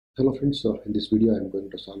Hello friends, in this video I am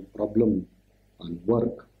going to solve problem on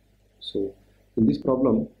work. So in this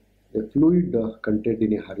problem, a fluid contained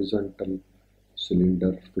in a horizontal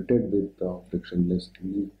cylinder fitted with frictionless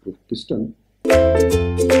leak-proof piston.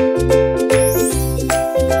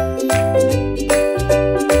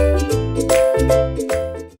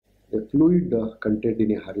 A fluid contained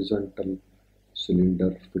in a horizontal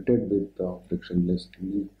cylinder fitted with frictionless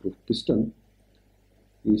leak-proof piston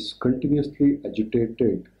is continuously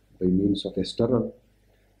agitated by means of a stirrer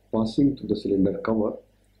passing through the cylinder cover.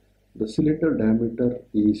 The cylinder diameter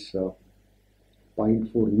is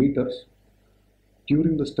 0.4 meters.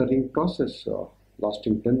 During the stirring process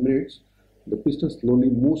lasting 10 minutes, the piston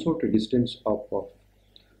slowly moves out a distance of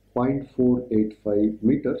 0.485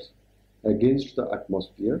 meters against the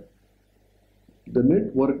atmosphere. The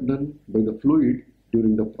net work done by the fluid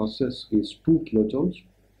during the process is 2 kilojoules.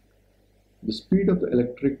 The speed of the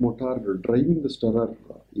electric motor driving the stirrer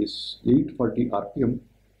is 840 rpm.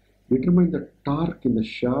 Determine the torque in the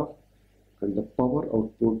shaft and the power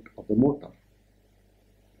output of the motor.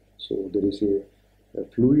 So there is a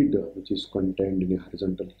fluid which is contained in a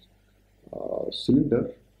horizontal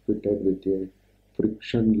cylinder fitted with a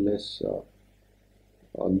frictionless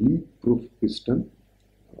leak-proof piston.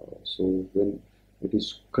 So when it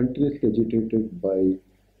is continuously agitated by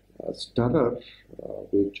stirrer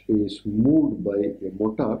which is moved by a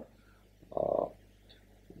motor,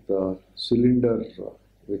 the cylinder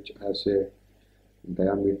which has a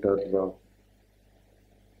diameter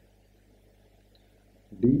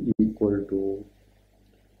d equal to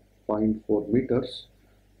 0.4 meters.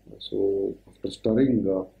 So after stirring,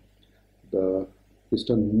 the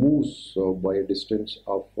piston moves by a distance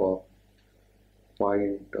of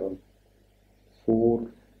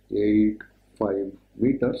 0.485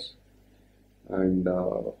 meters, and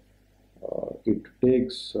it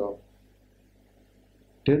takes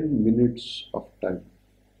 10 minutes of time.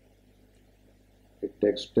 It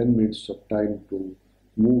takes 10 minutes of time to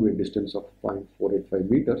move a distance of 0.485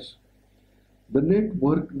 meters. The net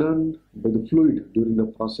work done by the fluid during the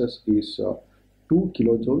process is 2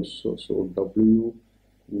 kilojoules. So W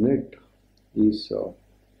net is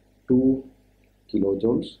 2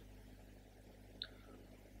 kilojoules.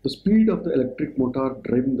 The speed of the electric motor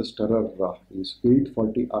driving the stirrer is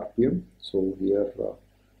 840 rpm. So here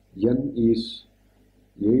N is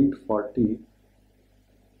 840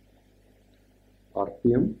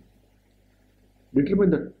 rpm. Determine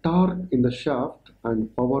the torque in the shaft and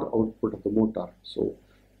power output of the motor. So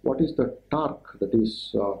what is the torque that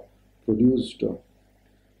is produced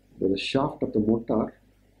by the shaft of the motor,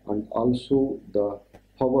 and also the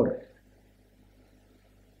power?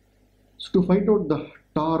 So to find out the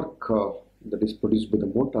torque that is produced by the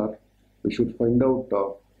motor, we should find out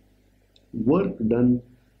work done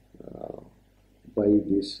by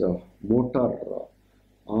this motor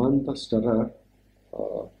on the stirrer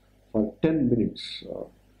for 10 minutes.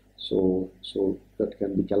 So that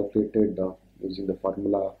can be calculated using the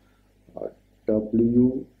formula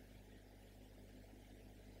W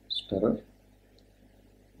stirrer,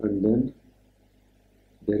 and then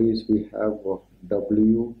we have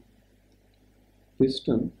W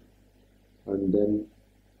piston, and then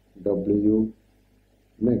W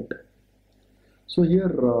net. So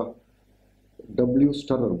here W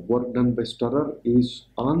stirrer, work done by stirrer, is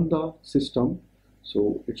on the system,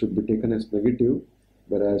 so it should be taken as negative,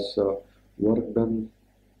 whereas work done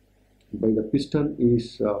by the piston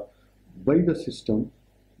is by the system,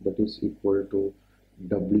 that is equal to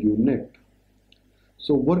W net.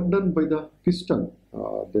 So work done by the piston,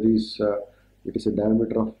 it is a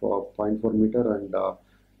diameter of 0.4 meter, and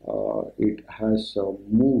it has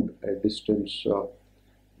moved a distance,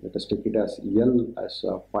 let us take it as L as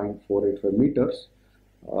 0.485 meters.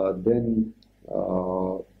 Then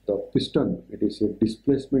the piston, it is a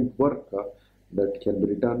displacement work that can be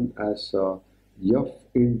written as F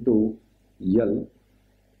into L.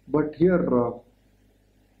 But here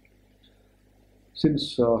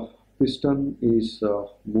since piston is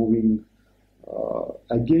moving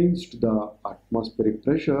against the atmospheric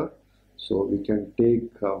pressure, so we can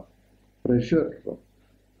take pressure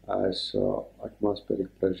as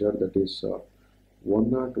atmospheric pressure, that is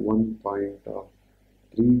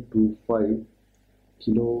 101.325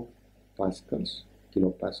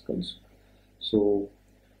 kilopascals. So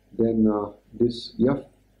then this F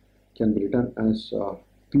can be written as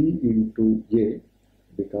P into A,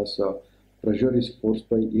 because pressure is force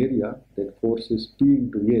by area, then force is P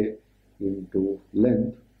into A into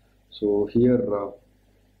length. So here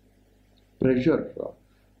pressure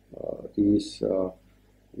is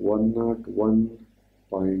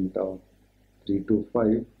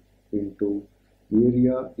 101.325 into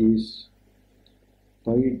area is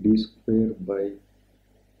pi d square by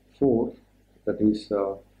 4, that is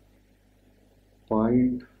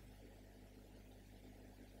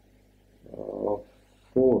 0.4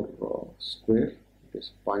 square, it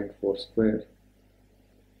is 0.4 square,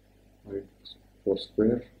 0.4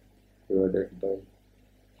 square divided by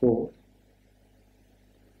 4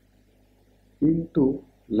 into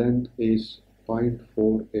length is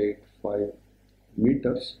 0.485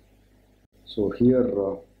 meters. So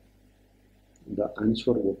here the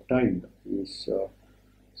answer obtained is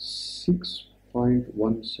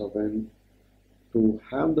 6.17. To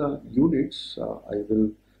have the units, I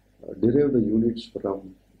will derive the units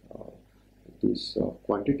from these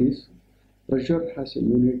quantities. Pressure has a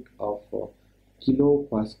unit of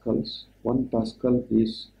kilopascals. 1 pascal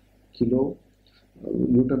is kilo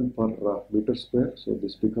Newton per meter square. So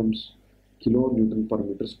this becomes kilo Newton per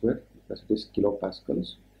meter square, because it is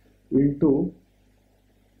kilopascals, into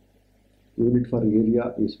unit for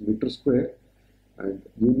area is meter square, and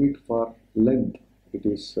unit for length, it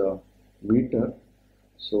is meter.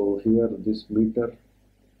 So here this meter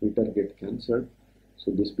get cancelled,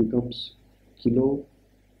 so this becomes kilo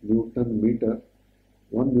Newton meter.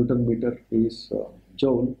 1 Newton meter is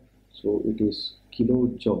joule, so it is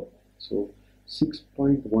kilojoule. So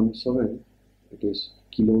 6.17, it is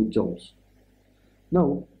kilojoules.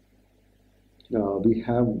 Now we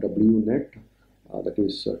have W net, that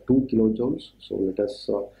is 2 kilojoules. So let us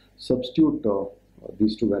substitute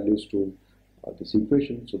these two values to this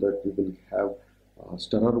equation, so that we will have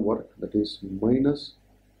stirrer work, that is minus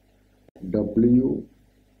W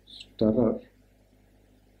stirrer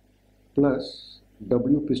plus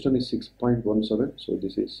W piston is 6.17, so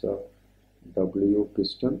this is W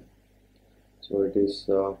piston, so it is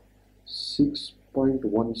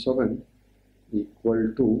 6.17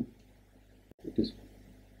 equal to, it is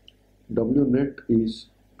W net is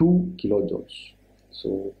 2 kilojoules.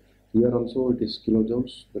 So here also it is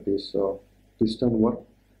kilojoules, that is piston work,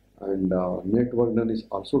 and net work done is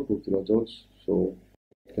also 2 kilojoules, so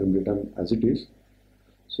it can be written as it is.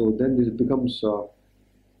 So then this becomes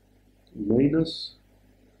minus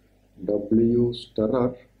W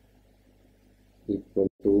stirrer equal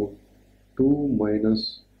to 2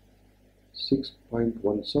 minus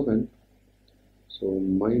 6.17, so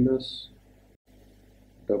minus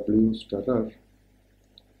W stirrer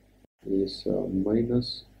is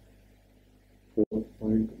minus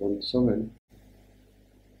 4.17,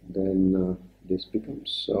 then this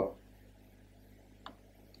becomes,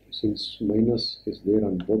 since minus is there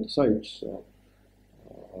on both sides,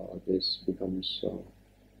 this becomes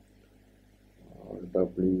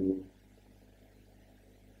W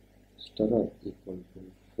stirrer equal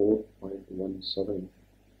to 4.17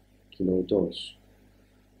 kilojoules.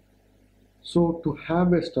 So to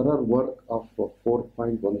have a stirrer work of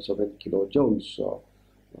 4.17 kilojoules,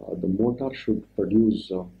 the motor should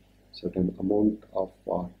produce a certain amount of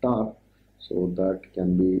torque, so that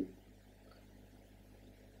can be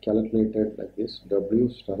calculated like this: W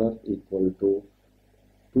stirrer equal to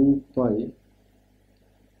 2 pi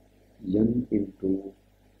N into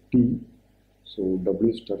T. So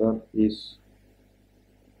W stirrer is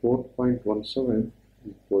 4.17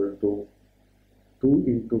 equal to 2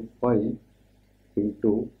 into pi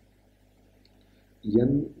into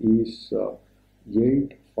N is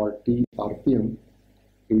 840 RPM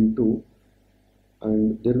into,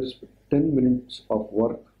 and there is 10 minutes of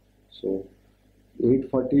work. So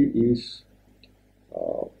 840 is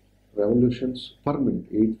revolutions per minute,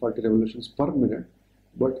 840 revolutions per minute,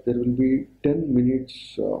 but there will be 10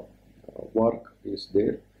 minutes work is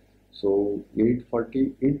there. So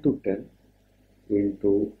 840 into 10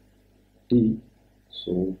 into T.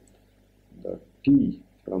 So the T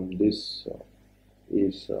from this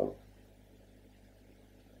is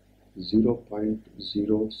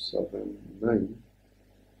 0.079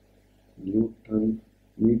 Newton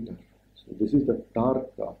meter. So this is the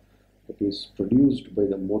torque that is produced by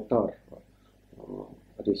the motor,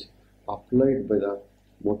 that is applied by the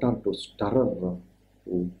motor to stirrer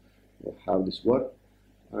to have this work.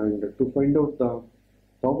 And to find out the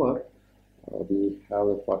power, we have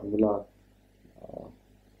a formula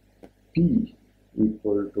P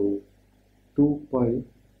equal to 2 pi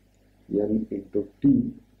N into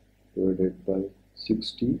T divided by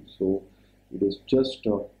 60. So it is just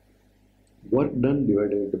work done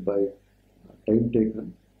divided by time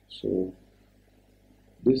taken. So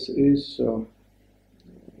this is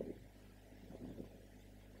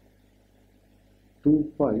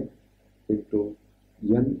 2 pi into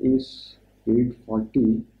N is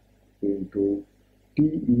 840 into T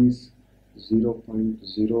is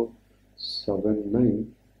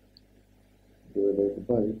 0.079 divided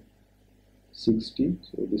by 60.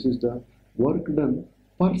 So this is the work done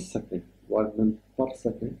per second. Work done per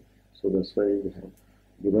second. So that's why we have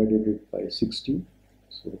divided it by 60.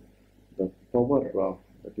 So the power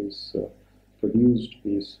that is produced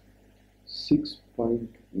is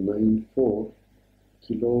 6.94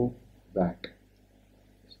 kilowatt.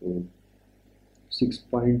 So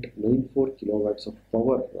 6.94 kilowatts of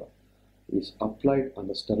power is applied on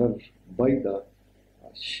the stirrer by the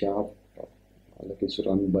shaft that is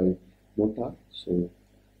run by motor. So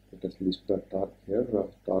let us list the torque here.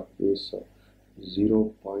 Torque is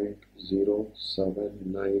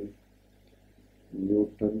 0.079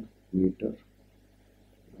 Newton meter,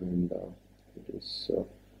 and it is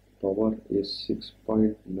power is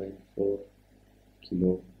 6.94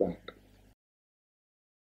 kilowatt.